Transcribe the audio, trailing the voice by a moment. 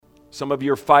Some of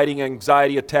you are fighting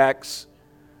anxiety attacks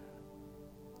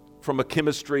from a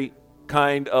chemistry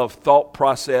kind of thought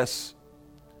process.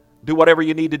 Do whatever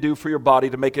you need to do for your body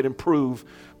to make it improve.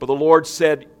 But the Lord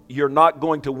said, you're not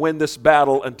going to win this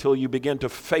battle until you begin to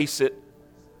face it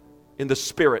in the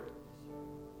Spirit.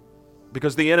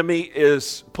 Because the enemy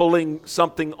is pulling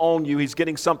something on you. He's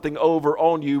getting something over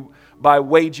on you by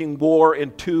waging war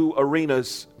in two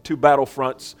arenas, two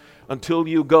battlefronts, until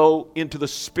you go into the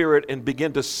Spirit and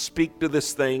begin to speak to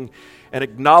this thing and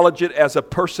acknowledge it as a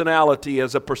personality,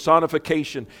 as a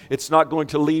personification. It's not going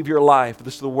to leave your life.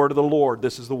 This is the word of the Lord.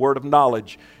 This is the word of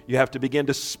knowledge. You have to begin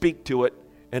to speak to it,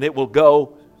 and it will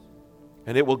go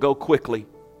quickly,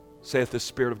 saith the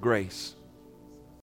Spirit of grace.